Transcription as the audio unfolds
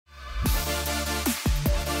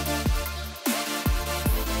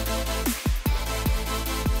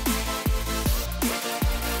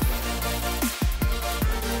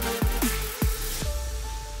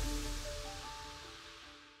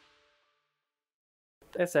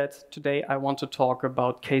as said, today I want to talk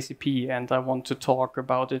about KCP, and I want to talk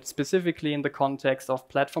about it specifically in the context of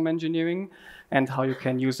platform engineering and how you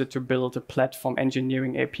can use it to build a platform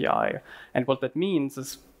engineering API. And what that means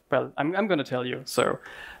is, well, I'm going to tell you. So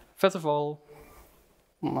first of all,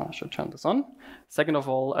 I should turn this on. Second of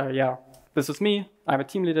all, yeah, this is me. I'm a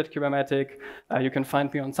team lead at Kubernetes. You can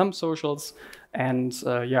find me on some socials, and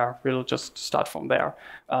yeah, we'll just start from there.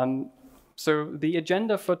 So the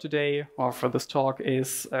agenda for today, or for this talk,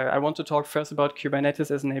 is I want to talk first about Kubernetes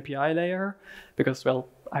as an API layer, because, well,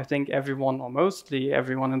 I think everyone, or mostly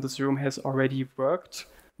everyone in this room, has already worked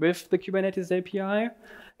with the Kubernetes API,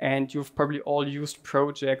 and you've probably all used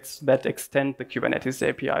projects that extend the Kubernetes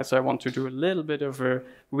API. So I want to do a little bit of a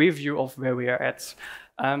review of where we are at.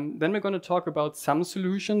 Then we're going to talk about some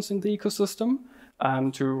solutions in the ecosystem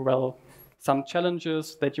to, well, some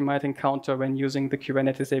challenges that you might encounter when using the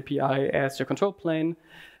Kubernetes API as your control plane.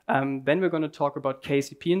 Then we're going to talk about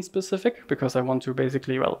KCP in specific, because I want to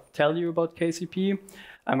basically, well, tell you about KCP.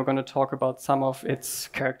 We're going to talk about some of its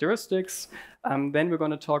characteristics. Then we're going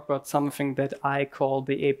to talk about something that I call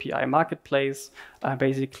the API marketplace.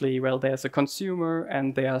 Basically, well, there's a consumer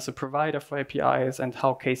and there's a provider for APIs and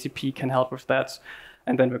how KCP can help with that.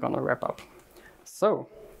 And then we're going to wrap up. So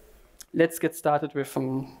let's get started with,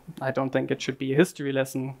 I don't think it should be a history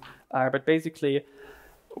lesson, but basically,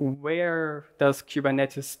 where does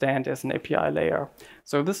Kubernetes stand as an API layer?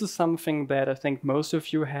 So this is something that I think most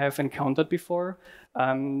of you have encountered before.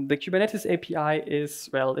 The Kubernetes API is,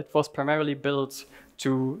 well, it was primarily built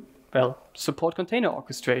to, well, support container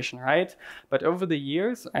orchestration, right? But over the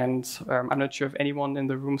years, and I'm not sure if anyone in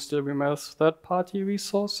the room still remembers third-party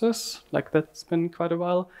resources, like that's been quite a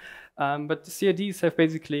while. But the CRDs have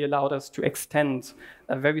basically allowed us to extend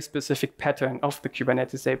a very specific pattern of the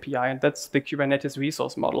Kubernetes API, and that's the Kubernetes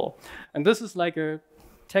resource model. And this is like a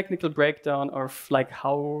technical breakdown of like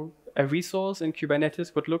how a resource in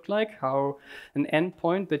Kubernetes would look like, how an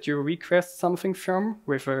endpoint that you request something from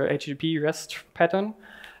with a HTTP REST pattern.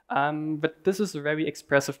 But this is a very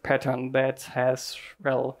expressive pattern that has,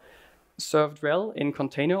 well, served well in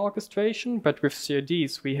container orchestration, but with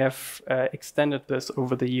CRDs, we have extended this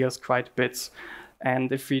over the years quite a bit.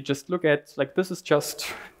 And if we just look at, like, this is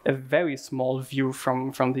just a very small view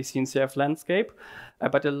from the CNCF landscape,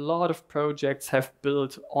 but a lot of projects have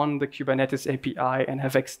built on the Kubernetes API and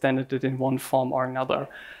have extended it in one form or another.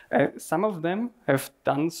 Some of them have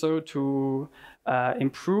done so to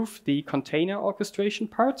improve the container orchestration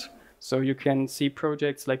part. So you can see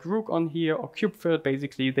projects like Rook on here or Kubeflow.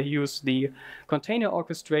 Basically, they use the container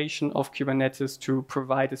orchestration of Kubernetes to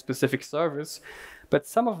provide a specific service. But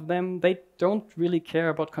some of them, they don't really care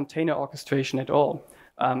about container orchestration at all.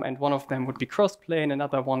 And one of them would be Crossplane.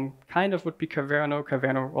 Another one kind of would be Caverno.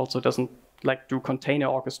 Caverno also doesn't like do container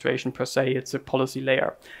orchestration per se. It's a policy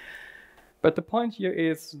layer. But the point here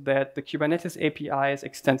is that the Kubernetes API's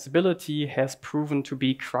extensibility has proven to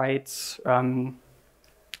be quite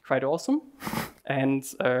awesome. And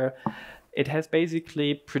it has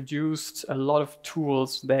basically produced a lot of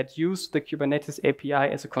tools that use the Kubernetes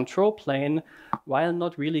API as a control plane while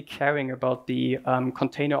not really caring about the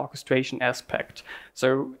container orchestration aspect.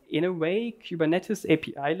 So in a way, Kubernetes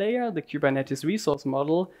API layer, the Kubernetes resource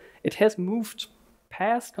model, it has moved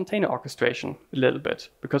past container orchestration a little bit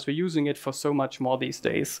because we're using it for so much more these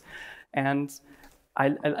days. And I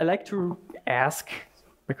like to ask,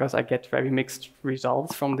 because I get very mixed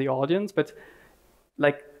results from the audience, but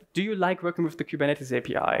like, do you like working with the Kubernetes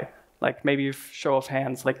API? Like maybe show of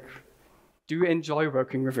hands, like, do you enjoy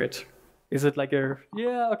working with it? Is it like a,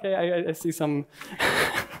 yeah, okay, I see some.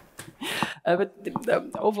 But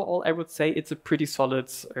overall, I would say it's a pretty solid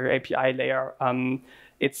API layer.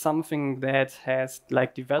 It's something that has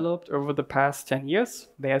like developed over the past 10 years.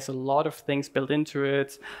 There's a lot of things built into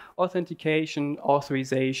it: authentication,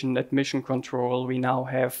 authorization, admission control. We now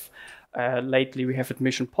have, lately we have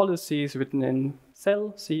admission policies written in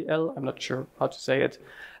CL, I'm not sure how to say it.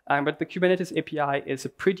 But the Kubernetes API is a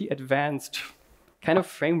pretty advanced kind of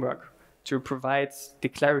framework to provide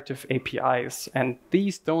declarative APIs. And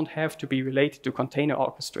these don't have to be related to container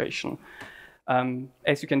orchestration.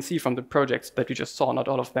 As you can see from the projects that we just saw, not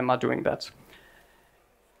all of them are doing that.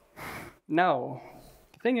 Now,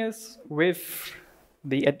 the thing is, with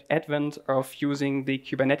the advent of using the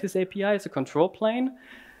Kubernetes API as a control plane,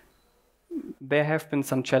 there have been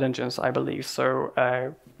some challenges, I believe. So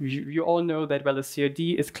you all know that, well, a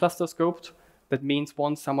CRD is cluster scoped. That means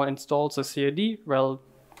once someone installs a CRD, well,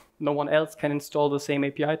 no one else can install the same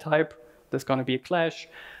API type. There's going to be a clash.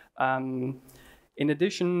 In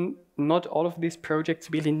addition, not all of these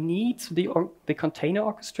projects really need the container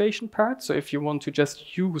orchestration part. So if you want to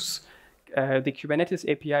just use the Kubernetes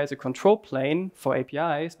API as a control plane for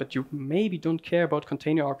APIs, but you maybe don't care about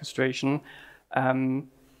container orchestration, then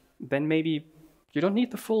maybe you don't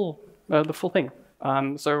need the full thing.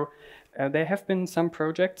 There have been some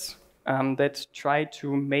projects that try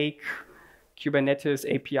to make Kubernetes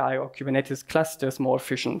API or Kubernetes clusters more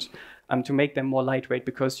efficient, to make them more lightweight,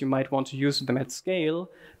 because you might want to use them at scale,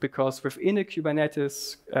 because within a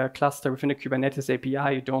Kubernetes cluster, within a Kubernetes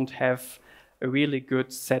API, you don't have a really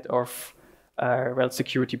good set of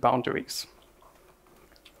security boundaries.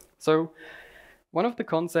 So one of the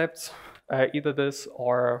concepts, either this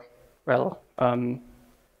or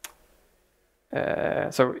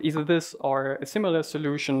either this or a similar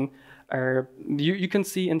solution, you can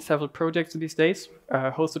see in several projects these days.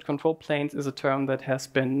 Hosted control planes is a term that has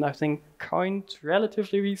been, I think, coined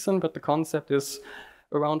relatively recent, but the concept is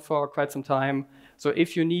around for quite some time. So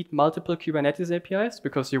if you need multiple Kubernetes APIs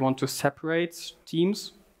because you want to separate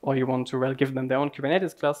teams, or you want to give them their own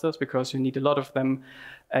Kubernetes clusters because you need a lot of them,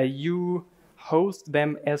 you host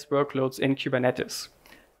them as workloads in Kubernetes.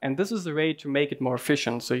 And this is a way to make it more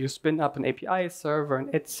efficient. So you spin up an API server, an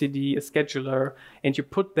etcd, a scheduler, and you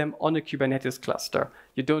put them on a Kubernetes cluster.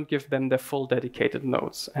 You don't give them their full dedicated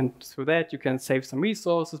nodes. And through that, you can save some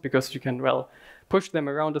resources because you can, push them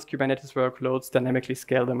around as Kubernetes workloads, dynamically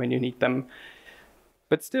scale them when you need them.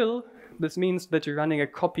 But still, this means that you're running a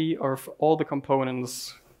copy of all the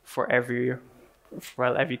components for every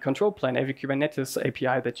control plane, every Kubernetes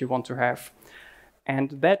API that you want to have.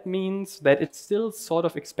 And that means that it's still sort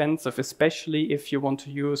of expensive, especially if you want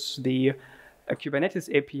to use the Kubernetes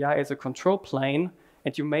API as a control plane,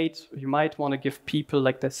 and you might want to give people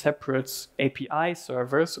their separate API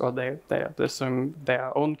servers or their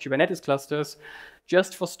own Kubernetes clusters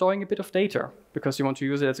just for storing a bit of data, because you want to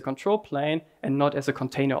use it as a control plane and not as a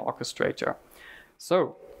container orchestrator.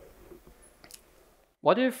 So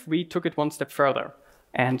what if we took it one step further?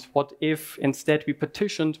 And what if instead we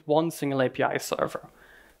partitioned one single API server?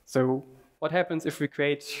 So what happens if we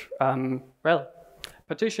create,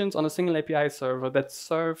 partitions on a single API server that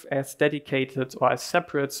serve as dedicated or as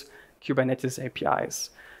separate Kubernetes APIs?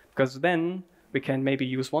 Because then we can maybe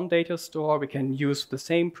use one data store, we can use the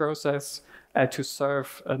same process to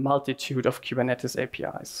serve a multitude of Kubernetes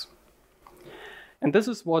APIs. And this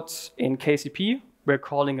is what in KCP we're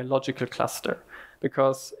calling a logical cluster.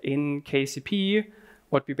 Because in KCP,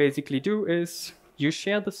 what we basically do is you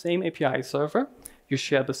share the same API server, you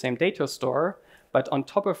share the same data store, but on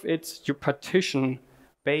top of it, you partition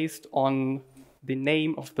based on the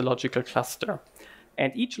name of the logical cluster.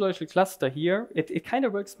 And each logical cluster here, it kind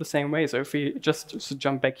of works the same way. So if we just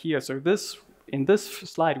jump back here, so in this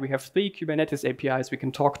slide, we have 3 Kubernetes APIs we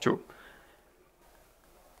can talk to.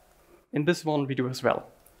 In this one, we do as well.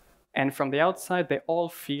 And from the outside, they all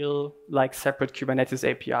feel like separate Kubernetes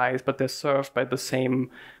APIs, but they're served by the same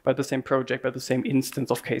project, by the same instance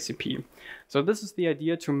of KCP. So this is the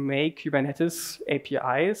idea, to make Kubernetes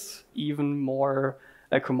APIs even more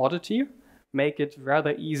a commodity, make it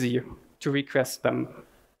rather easy to request them,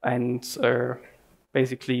 and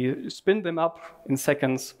basically spin them up in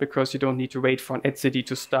seconds, because you don't need to wait for an etcd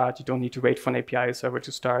to start, you don't need to wait for an API server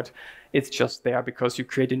to start. It's just there because you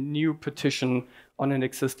create a new partition on an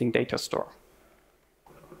existing data store.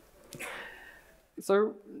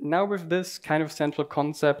 So now with this kind of central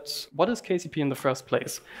concept, what is KCP in the first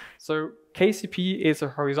place? So KCP is a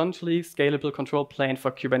horizontally scalable control plane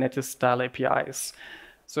for Kubernetes-style APIs.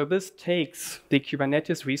 So this takes the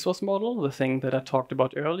Kubernetes resource model, the thing that I talked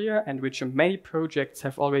about earlier, and which many projects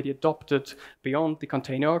have already adopted beyond the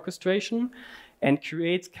container orchestration, and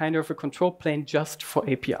creates kind of a control plane just for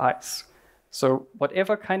APIs. So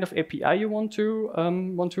whatever kind of API you want to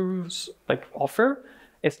offer,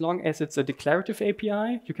 as long as it's a declarative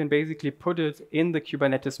API, you can basically put it in the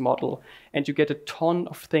Kubernetes model, and you get a ton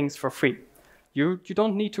of things for free. You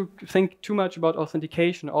don't need to think too much about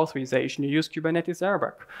authentication or authorization. You use Kubernetes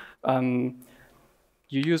Airbag.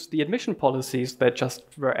 You use the admission policies that just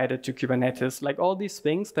were added to Kubernetes. Like all these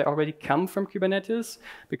things, they already come from Kubernetes,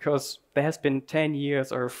 because there has been 10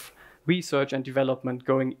 years of research and development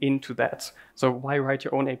going into that. So why write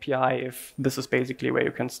your own API if this is basically where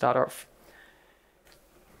you can start off?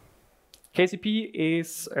 KCP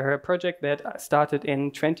is a project that started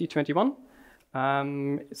in 2021.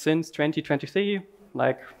 Since 2023,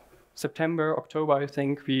 like September, October, I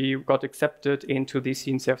think, we got accepted into the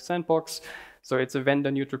CNCF Sandbox. So it's a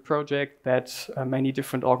vendor-neutral project that many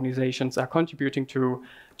different organizations are contributing to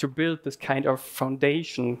build this kind of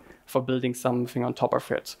foundation for building something on top of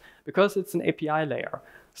it. Because it's an API layer.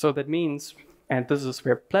 So that means, and this is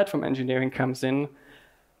where platform engineering comes in,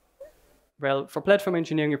 well, for platform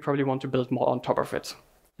engineering, you probably want to build more on top of it.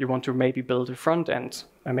 you want to maybe build a front end,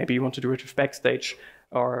 or maybe you want to do it with Backstage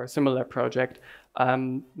or a similar project.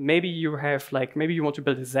 Maybe you have maybe you want to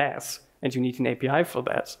build a SaaS and you need an API for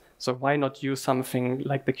that. So why not use something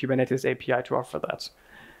like the Kubernetes API to offer that?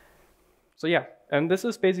 So yeah, and this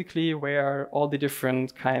is basically where all the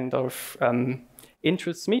different kind of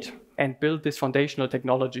interests meet and build this foundational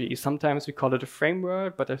technology. Sometimes we call it a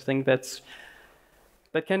framework, but I think that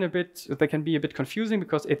can be a bit confusing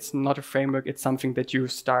because it's not a framework, it's something that you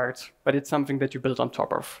start, but it's something that you build on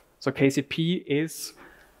top of. So KCP is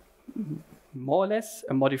more or less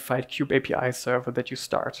a modified Kube API server that you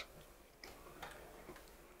start.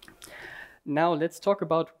 Now let's talk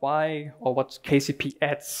about why or what KCP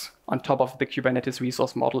adds on top of the Kubernetes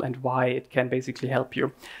resource model and why it can basically help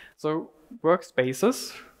you. So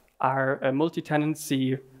workspaces are a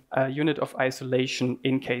multi-tenancy unit of isolation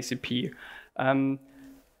in KCP.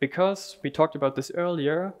 Because we talked about this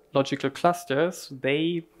earlier, logical clusters,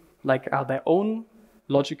 they are their own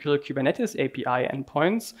logical Kubernetes API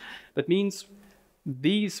endpoints. That means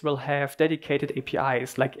these will have dedicated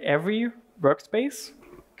APIs. Like every workspace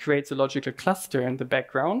creates a logical cluster in the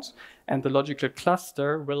background, and the logical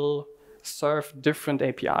cluster will serve different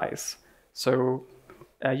APIs. So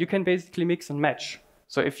you can basically mix and match.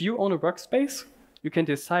 So if you own a workspace, you can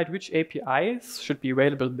decide which APIs should be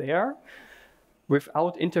available there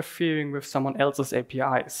without interfering with someone else's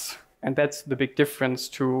APIs. And that's the big difference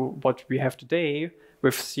to what we have today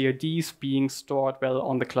with CRDs being stored well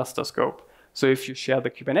on the cluster scope. So if you share the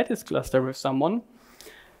Kubernetes cluster with someone,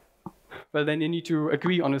 well, then you need to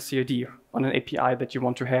agree on a CRD, on an API that you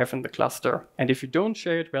want to have in the cluster. And if you don't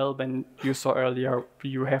share it, well, then you saw earlier,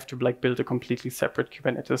 you have to build a completely separate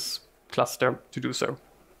Kubernetes cluster to do so.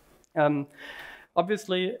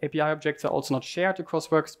 Obviously, API objects are also not shared across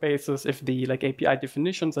workspaces. If the API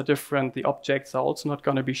definitions are different, the objects are also not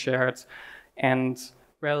going to be shared. And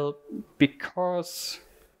well, because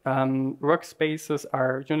workspaces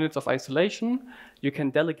are units of isolation, you can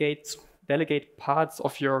delegate parts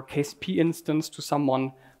of your KCP instance to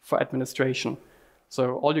someone for administration.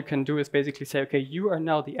 So all you can do is basically say, okay, you are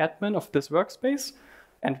now the admin of this workspace,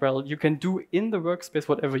 and well, you can do in the workspace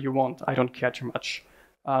whatever you want. I don't care too much.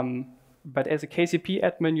 But as a KCP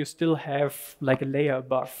admin, you still have a layer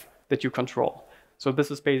above that you control. So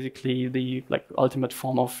this is basically the ultimate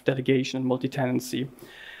form of delegation and multi-tenancy.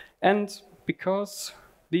 And because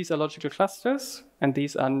these are logical clusters, and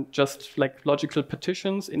these are just logical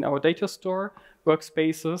partitions in our data store,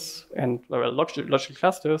 workspaces and logical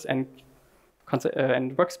clusters and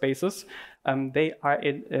workspaces, they are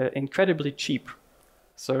incredibly cheap.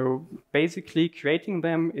 So basically creating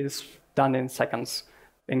them is done in seconds.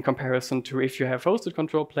 In comparison to if you have hosted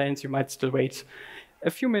control planes, you might still wait a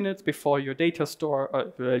few minutes before your data store,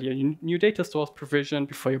 your new data store is provisioned,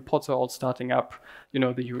 before your pods are all starting up,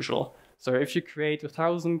 the usual. So if you create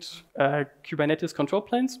 1,000 Kubernetes control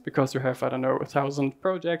planes, because you have, 1,000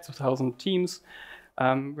 projects, 1,000 teams,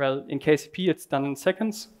 well, in KCP, it's done in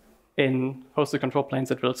seconds. In hosted control planes,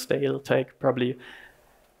 it'll take probably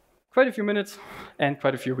quite a few minutes and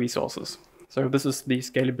quite a few resources. So this is the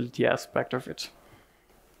scalability aspect of it.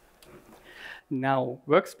 Now,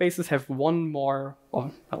 workspaces have one more,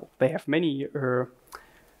 they have many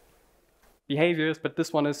behaviors, but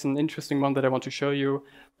this one is an interesting one that I want to show you.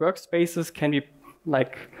 Workspaces can be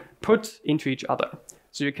put into each other.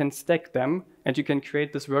 So you can stack them and you can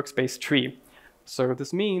create this workspace tree. So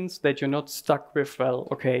this means that you're not stuck with, well,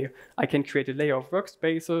 okay, I can create a layer of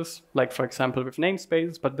workspaces, for example, with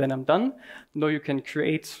namespaces, but then I'm done. No, you can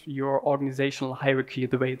create your organizational hierarchy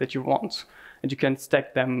the way that you want. And you can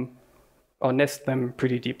stack them or nest them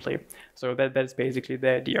pretty deeply. So that's basically the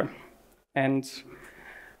idea. And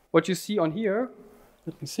what you see on here,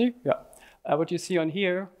 let me see, yeah. What you see on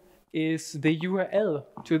here is the URL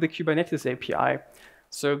to the Kubernetes API.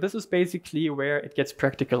 So this is basically where it gets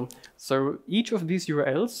practical. So each of these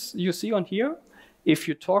URLs you see on here, if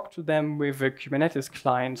you talk to them with a Kubernetes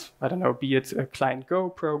client, be it a client Go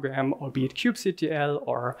program, or be it kubectl,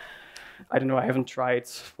 or I haven't tried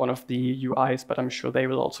one of the UIs, but I'm sure they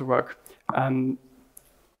will also work.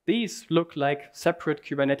 These look like separate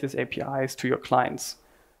Kubernetes APIs to your clients.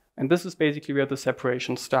 And this is basically where the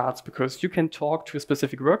separation starts, because you can talk to a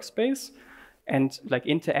specific workspace and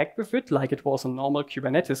interact with it like it was a normal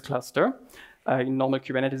Kubernetes cluster, a normal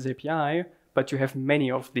Kubernetes API, but you have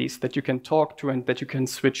many of these that you can talk to and that you can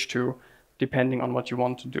switch to depending on what you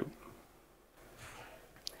want to do.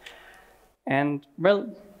 And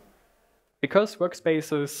well, because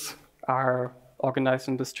workspaces are organized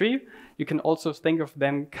in this tree, you can also think of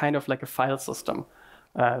them kind of like a file system.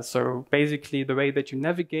 So basically the way that you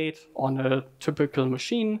navigate on a typical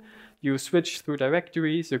machine, You switch through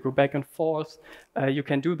directories, you go back and forth. You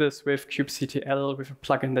can do this with kubectl, with a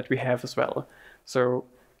plugin that we have as well. So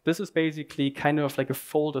this is basically kind of like a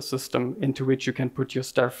folder system into which you can put your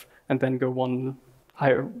stuff and then go one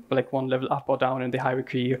level up or down in the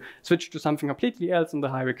hierarchy, switch to something completely else in the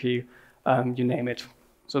hierarchy, you name it.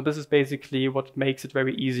 So this is basically what makes it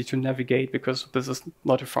very easy to navigate, because this is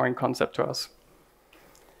not a foreign concept to us.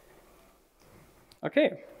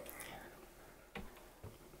 Okay.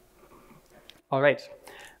 All right.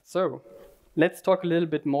 So let's talk a little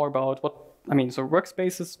bit more about so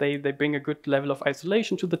workspaces, they bring a good level of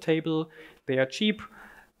isolation to the table. They are cheap.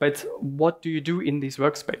 But what do you do in these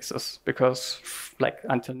workspaces? Because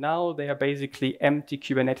until now, they are basically empty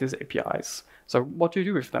Kubernetes APIs. So what do you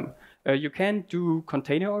do with them? You can do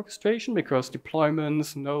container orchestration, because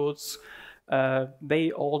deployments, nodes,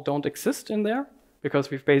 they all don't exist in there, because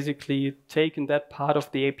we've basically taken that part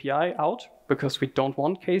of the API out, because we don't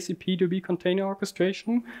want KCP to be container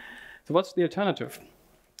orchestration. So what's the alternative?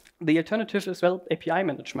 The alternative is, well, API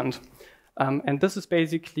management. And this is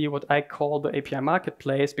basically what I call the API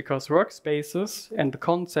marketplace, because workspaces and the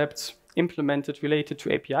concepts implemented related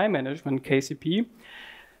to API management, KCP,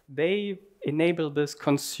 they enable this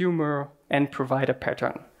consumer and provider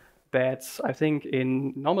pattern that I think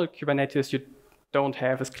in normal Kubernetes you don't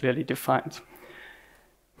have as clearly defined.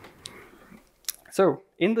 So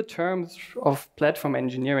in the terms of platform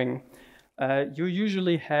engineering, you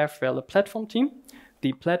usually have, well, a platform team.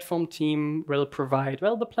 The platform team will provide,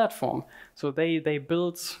 well, the platform. So they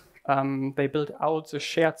build out a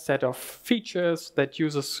shared set of features that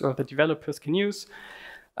users or the developers can use.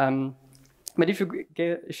 But if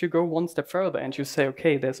you go one step further and you say,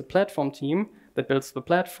 okay, there's a platform team that builds the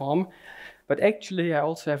platform, but actually I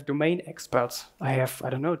also have domain experts. I have, I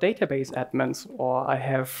don't know, database admins, or I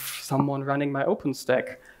have someone running my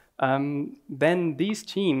OpenStack. Then these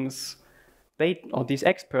teams, these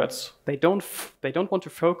experts, they don't want to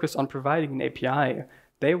focus on providing an API.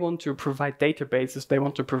 They want to provide databases. They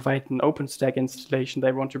want to provide an OpenStack installation.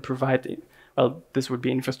 They want to provide, well, this would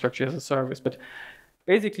be infrastructure as a service. But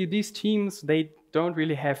basically, these teams, they don't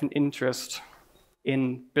really have an interest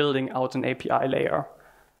in building out an API layer.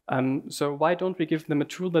 So why don't we give them a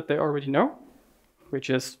tool that they already know,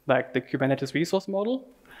 which is like the Kubernetes resource model,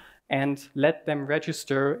 and let them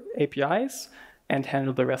register APIs and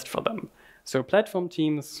handle the rest for them. So platform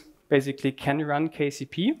teams basically can run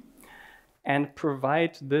KCP and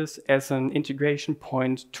provide this as an integration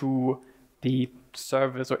point to the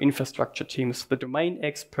service or infrastructure teams, the domain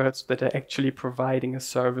experts that are actually providing a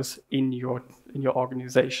service in your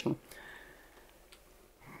organization.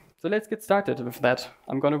 So let's get started with that.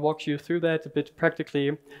 I'm going to walk you through that a bit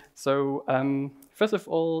practically. So first of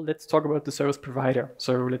all, let's talk about the service provider.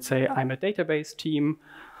 So let's say I'm a database team,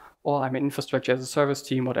 or I'm an infrastructure as a service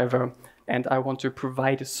team, whatever, and I want to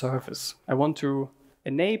provide a service. I want to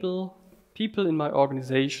enable people in my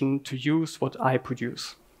organization to use what I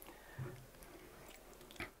produce.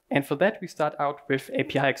 And for that, we start out with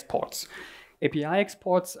API exports. API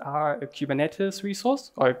exports are a Kubernetes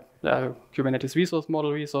resource, or a Kubernetes resource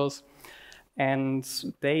model resource, and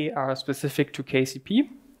they are specific to KCP,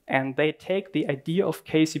 and they take the idea of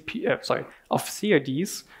of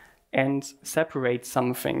CRDs and separate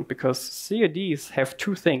something, because CRDs have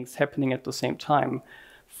two things happening at the same time.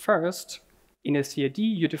 First, in a CRD,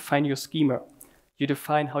 you define your schema. You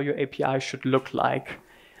define how your API should look like.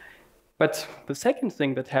 But the second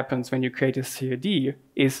thing that happens when you create a CRD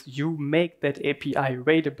is you make that API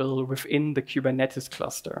rateable within the Kubernetes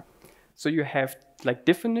cluster. So you have like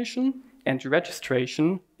definition and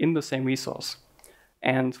registration in the same resource.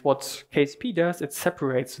 And what KCP does, it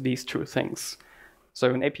separates these two things.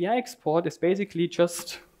 So an API export is basically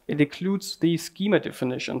it includes these schema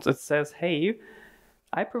definitions. It says, hey,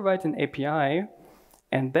 I provide an API,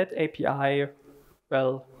 and that API,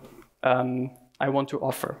 well, I want to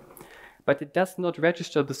offer. But it does not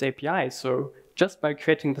register this API. So just by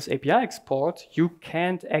creating this API export, you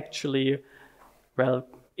can't actually, well,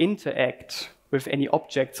 interact with any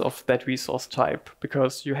objects of that resource type,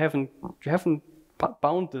 because you haven't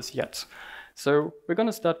bound this yet. So we're going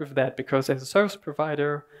to start with that, because as a service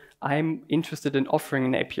provider, I'm interested in offering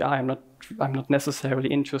an API. I'm not necessarily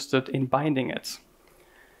interested in binding it.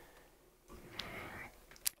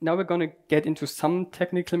 Now we're going to get into some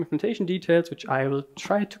technical implementation details, which I will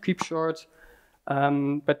try to keep short.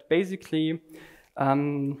 But basically,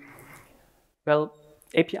 well,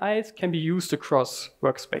 APIs can be used across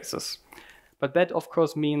workspaces. But that, of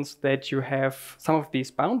course, means that you have some of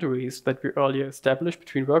these boundaries that we earlier established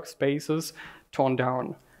between workspaces torn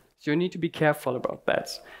down. So you need to be careful about that.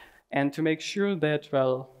 And to make sure that,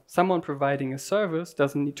 well, someone providing a service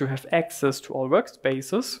doesn't need to have access to all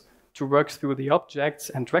workspaces to work through the objects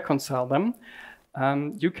and reconcile them.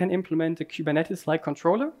 You can implement a Kubernetes-like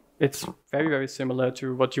controller. It's very, very similar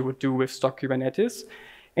to what you would do with stock Kubernetes,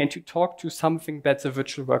 and to talk to something that's a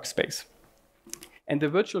virtual workspace. And the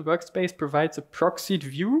virtual workspace provides a proxied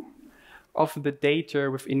view of the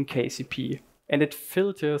data within KCP, and it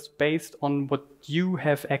filters based on what you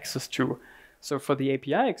have access to. So for the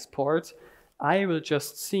API export, I will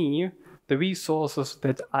just see the resources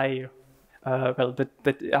that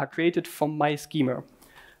that are created from my schema.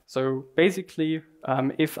 So basically,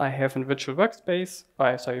 if I have a virtual workspace,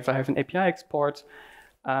 if I have an API export,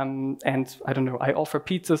 and I don't know, I offer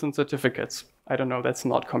pizzas and certificates. I don't know, that's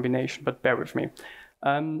not combination, but bear with me.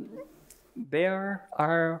 There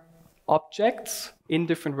are objects in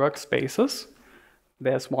different workspaces.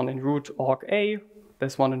 There's one in root org A.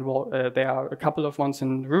 There's one in there are a couple of ones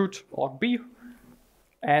in root org B.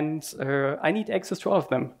 And I need access to all of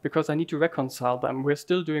them because I need to reconcile them. We're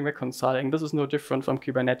still doing reconciling. This is no different from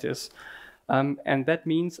Kubernetes. And that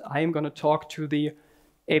means I'm going to talk to the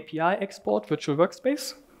API export virtual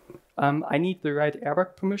workspace. I need the right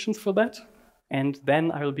airbag permissions for that. And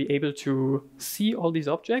then I will be able to see all these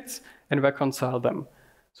objects and reconcile them.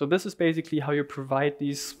 So this is basically how you provide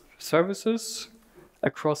these services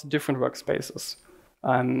across different workspaces.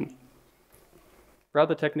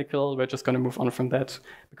 Rather technical, we're just going to move on from that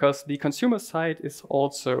because the consumer side is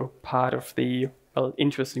also part of the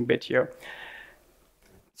interesting bit here.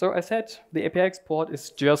 So I said the API export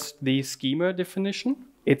is just the schema definition.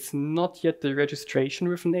 It's not yet the registration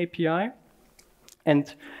with an API.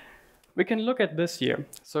 And we can look at this here.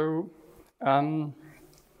 So I'm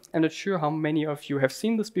not sure how many of you have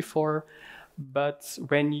seen this before, but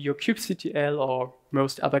when your kubectl or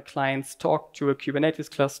most other clients talk to a Kubernetes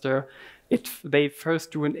cluster, they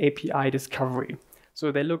first do an API discovery.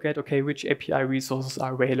 So they look at, okay, which API resources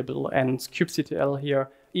are available, and kubectl here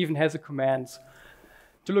even has a command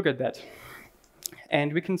to look at that.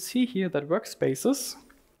 And we can see here that workspaces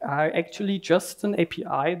are actually just an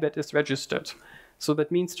API that is registered. So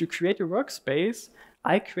that means to create a workspace,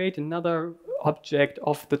 I create another object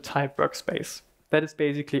of the type workspace. That is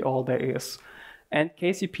basically all there is. And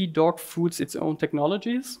KCP dog foods its own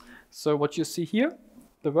technologies. So what you see here,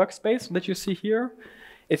 the workspace that you see here,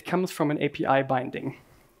 it comes from an API binding.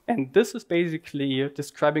 And this is basically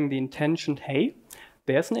describing the intention, hey,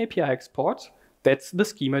 there's an API export, that's the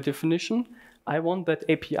schema definition. I want that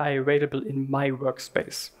API available in my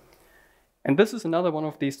workspace. And this is another one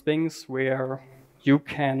of these things where you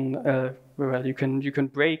can, you can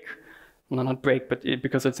break, no, not break, but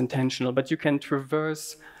because it's intentional, but you can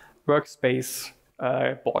traverse workspace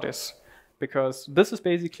borders. Because this is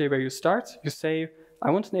basically where you start. You say, I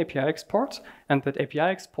want an API export, and that API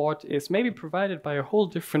export is maybe provided by a whole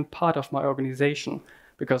different part of my organization,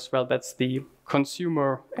 because, well, that's the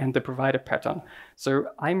consumer and the provider pattern. So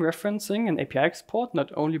I'm referencing an API export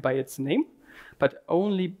not only by its name, but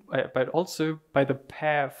also by the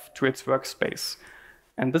path to its workspace.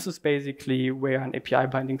 And this is basically where an API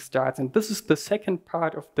binding starts. And this is the second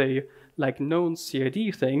part of the known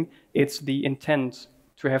CID thing. It's the intent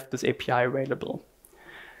to have this API available.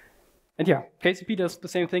 And yeah, KCP does the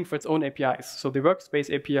same thing for its own APIs. So the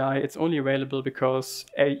workspace API, it's only available because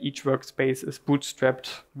each workspace is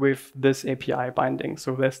bootstrapped with this API binding.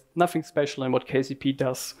 So there's nothing special in what KCP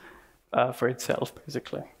does for itself,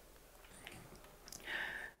 basically.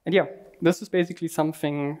 And yeah, this is basically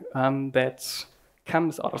something that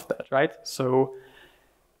comes out of that, right? So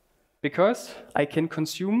because I can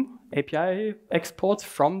consume API exports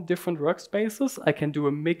from different workspaces, I can do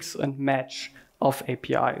a mix and match of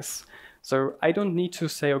APIs. So I don't need to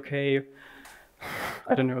say, okay,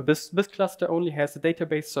 I don't know, this cluster only has a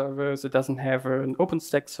database service, it doesn't have an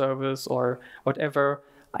OpenStack service or whatever.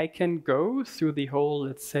 I can go through the whole,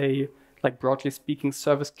 let's say, broadly speaking,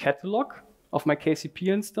 service catalog of my KCP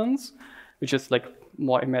instance, which is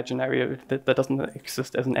more imaginary, that doesn't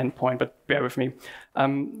exist as an endpoint, but bear with me.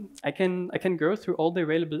 I can go through all the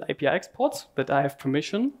available API exports that I have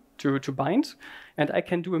permission to bind, and I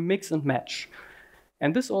can do a mix and match.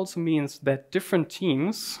 And this also means that different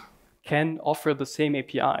teams can offer the same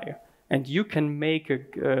API, and you can make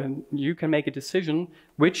a decision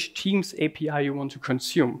which team's API you want to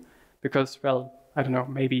consume, because, well, I don't know,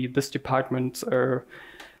 maybe this department, or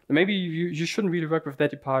maybe you shouldn't really work with that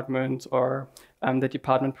department, or that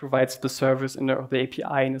department provides the service or the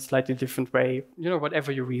API in a slightly different way,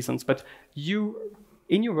 whatever your reasons. But you,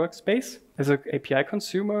 in your workspace, as an API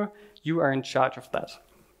consumer, you are in charge of that.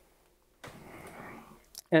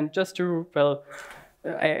 And just to, well,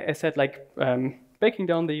 I said breaking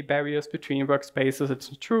down the barriers between workspaces.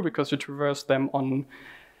 It's true because you traverse them on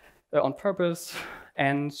purpose.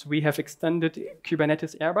 And we have extended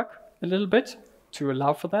Kubernetes airbag a little bit to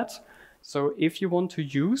allow for that. So if you want to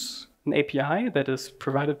use an API that is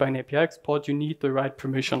provided by an API export, you need the right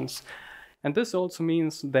permissions. And this also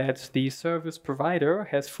means that the service provider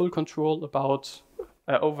has full control about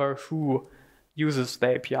over who uses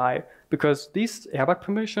the API, because these airbag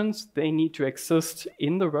permissions, they need to exist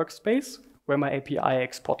in the workspace where my API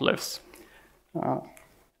export lives.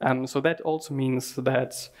 So that also means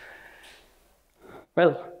that,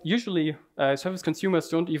 well, usually service consumers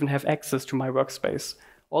don't even have access to my workspace.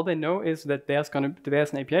 All they know is that there's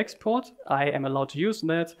an API export. I am allowed to use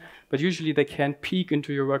that, but usually they can't peek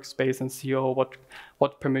into your workspace and see, oh,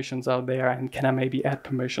 what permissions are there, and can I maybe add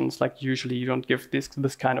permissions? Like usually you don't give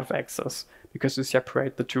this kind of access because you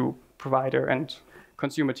separate the two provider and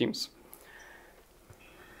consumer teams.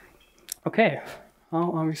 Okay,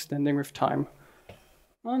 how are we standing with time?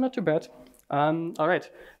 Oh, not too bad. All right,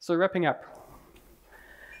 so wrapping up.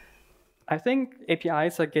 I think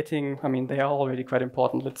APIs are getting, I mean, they are already quite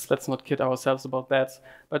important. Let's not kid ourselves about that,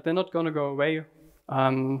 but they're not going to go away.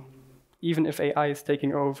 Even if AI is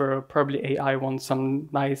taking over, probably AI wants some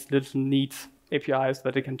nice little neat APIs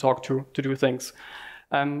that it can talk to do things.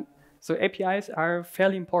 So APIs are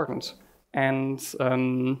fairly important. And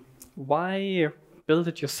why build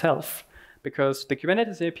it yourself? Because the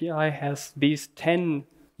Kubernetes API has these 10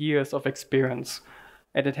 years of experience,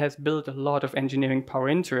 and it has built a lot of engineering power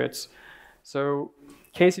into it. So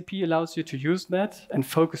KCP allows you to use that and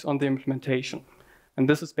focus on the implementation. And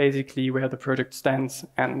this is basically where the project stands,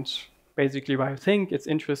 and basically why I think it's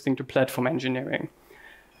interesting to platform engineering.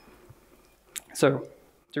 So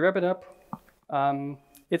to wrap it up,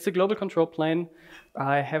 it's a global control plane.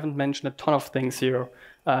 I haven't mentioned a ton of things here,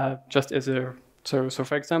 just as a, so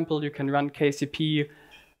for example, you can run KCP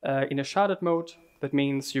in a sharded mode. That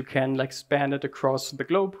means you can like span it across the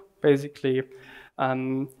globe, basically.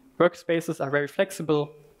 Workspaces are very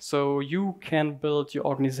flexible, so you can build your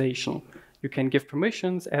organization. You can give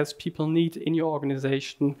permissions as people need in your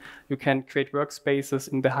organization. You can create workspaces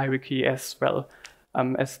in the hierarchy as well,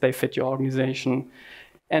 as they fit your organization.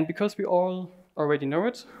 And because we all already know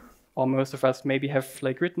it, or most of us maybe have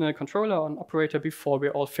like written a controller or an operator before,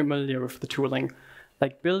 we're all familiar with the tooling.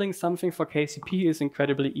 Like building something for KCP is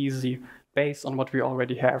incredibly easy based on what we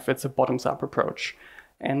already have. It's a bottoms-up approach.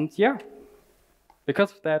 And yeah,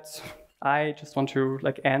 because of that, I just want to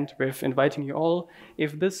like end with inviting you all.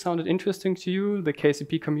 If this sounded interesting to you, the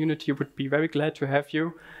KCP community would be very glad to have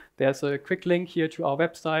you. There's a quick link here to our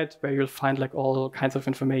website where you'll find like all kinds of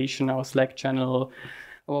information, our Slack channel,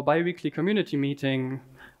 our bi-weekly community meeting,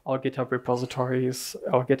 our GitHub repositories,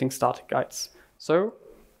 our getting started guides. So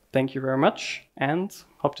thank you very much and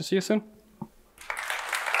hope to see you soon.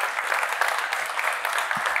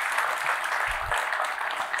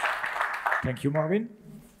 Thank you, Marvin.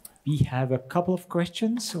 We have a couple of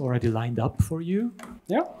questions already lined up for you.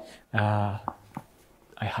 Yeah. I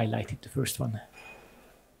highlighted the first one.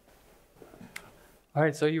 All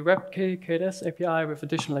right, so you wrap Kubernetes API with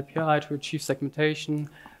additional API to achieve segmentation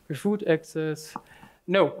with root access.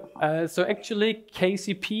 No, so actually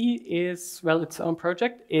KCP is, well, its own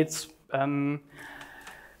project. It's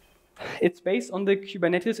based on the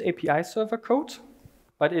Kubernetes API server code,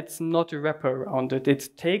 but it's not a wrapper around it.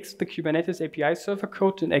 It takes the Kubernetes API server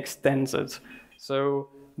code and extends it. So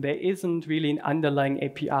there isn't really an underlying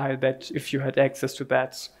API that if you had access to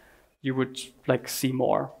that, you would like see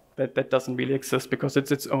more. That doesn't really exist because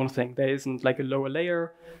it's its own thing. There isn't like a lower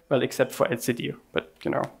layer, well, except for etcd, but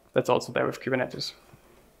you know, that's also there with Kubernetes.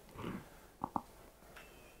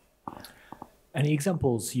 Any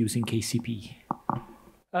examples using KCP?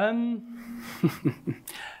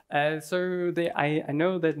 So I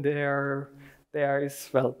know that there is,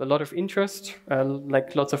 well, a lot of interest.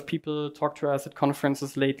 Like lots of people talk to us at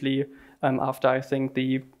conferences lately after I think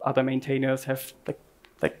the other maintainers have like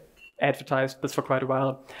advertised this for quite a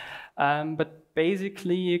while. But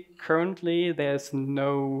basically, currently, there's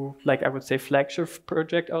no, like I would say, flagship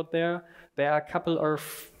project out there. There are a couple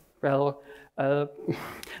of, well,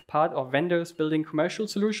 part of vendors building commercial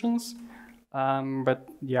solutions. But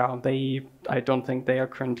yeah, I don't think they are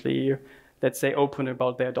currently, let's say, open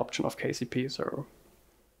about their adoption of KCP. So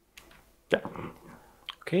yeah.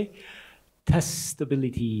 Okay.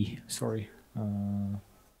 Testability, sorry,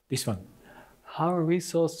 this one. How a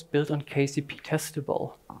resource built on KCP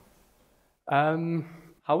testable?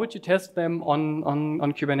 How would you test them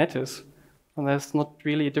on Kubernetes? And there's not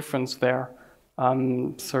really a difference there.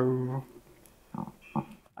 So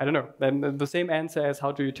I don't know. Then the same answer as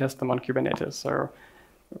how do you test them on Kubernetes? So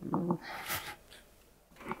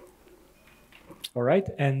All right,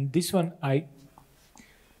 and this one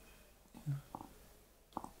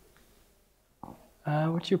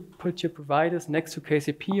would you put your providers next to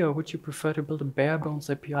KCP, or would you prefer to build a bare bones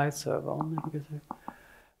API server?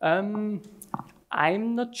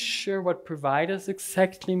 I'm not sure what providers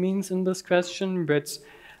exactly means in this question, but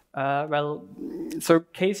well, so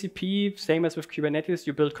KCP, same as with Kubernetes,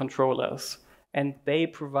 you build controllers, and they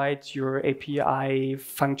provide your API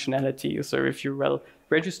functionality. So if you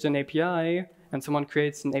register an API and someone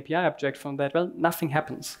creates an API object from that, well, nothing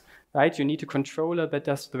happens, right? You need a controller that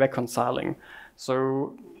does the reconciling.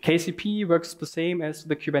 So KCP works the same as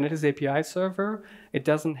the Kubernetes API server. It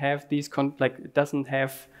doesn't have these it doesn't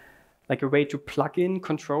have like a way to plug in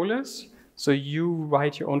controllers. So you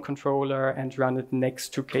write your own controller and run it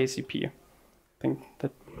next to KCP. I think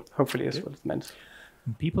that hopefully is what it meant.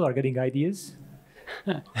 People are getting ideas.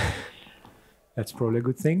 That's probably a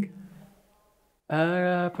good thing.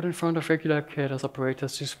 Put in front of regular KDOS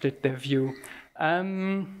operators to split their view.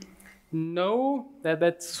 No,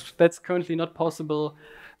 that's currently not possible.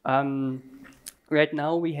 Right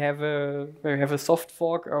now we have a soft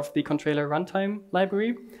fork of the controller runtime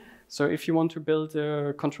library. So if you want to build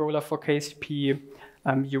a controller for KCP,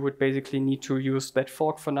 you would basically need to use that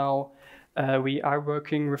fork for now. We are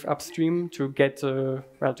working with upstream to get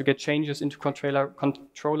changes into controller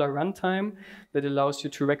runtime that allows you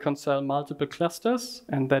to reconcile multiple clusters,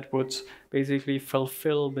 and that would basically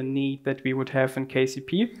fulfill the need that we would have in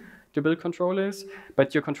KCP to build controllers.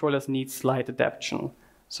 But your controllers need slight adaptation,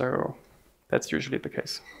 so that's usually the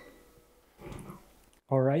case.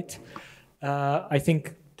 All right, I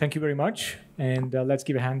think. Thank you very much, and let's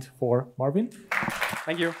give a hand for Marvin.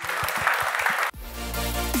 Thank you.